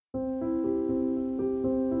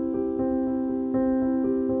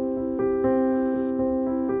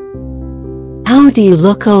do you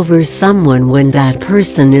look over someone when that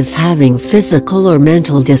person is having physical or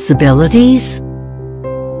mental disabilities?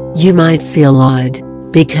 You might feel odd,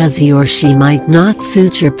 because he or she might not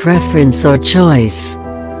suit your preference or choice.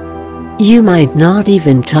 You might not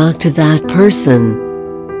even talk to that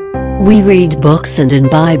person. We read books and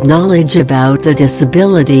imbibe knowledge about the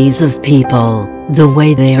disabilities of people, the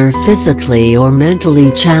way they are physically or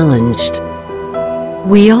mentally challenged.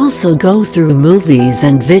 We also go through movies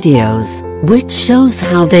and videos, which shows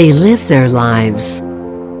how they live their lives.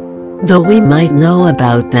 Though we might know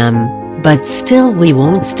about them, but still we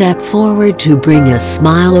won't step forward to bring a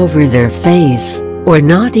smile over their face, or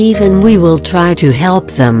not even we will try to help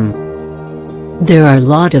them. There are a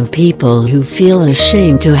lot of people who feel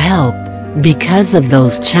ashamed to help, because of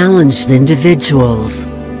those challenged individuals.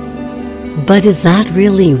 But is that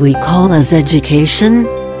really we call as education?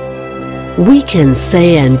 We can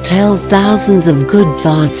say and tell thousands of good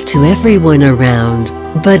thoughts to everyone around,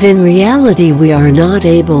 but in reality we are not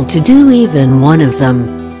able to do even one of them.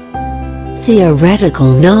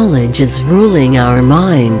 Theoretical knowledge is ruling our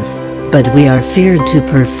minds, but we are feared to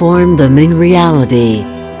perform them in reality.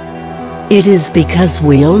 It is because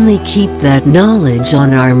we only keep that knowledge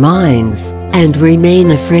on our minds, and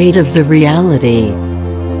remain afraid of the reality.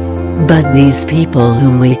 But these people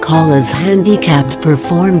whom we call as handicapped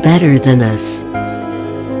perform better than us.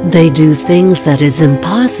 They do things that is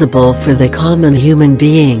impossible for the common human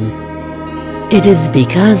being. It is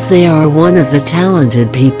because they are one of the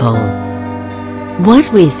talented people.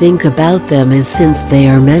 What we think about them is since they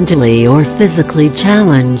are mentally or physically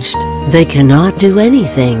challenged, they cannot do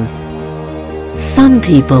anything. Some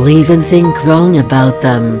people even think wrong about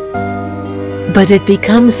them. But it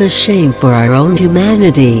becomes a shame for our own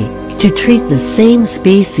humanity to treat the same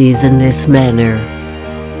species in this manner.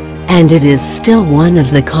 And it is still one of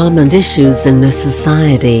the common issues in the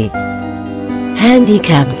society.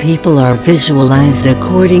 Handicapped people are visualized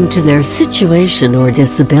according to their situation or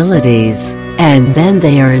disabilities, and then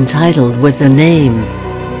they are entitled with a name.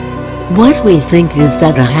 What we think is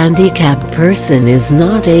that a handicapped person is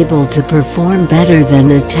not able to perform better than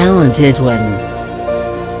a talented one.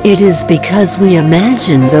 It is because we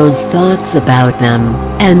imagine those thoughts about them,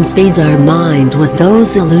 and feed our mind with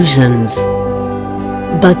those illusions.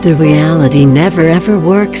 But the reality never ever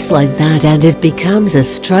works like that, and it becomes a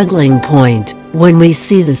struggling point when we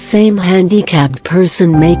see the same handicapped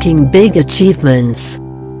person making big achievements.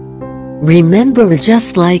 Remember,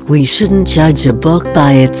 just like we shouldn't judge a book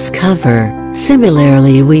by its cover,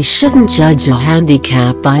 similarly we shouldn't judge a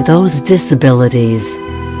handicap by those disabilities.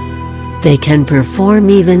 They can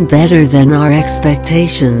perform even better than our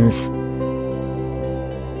expectations.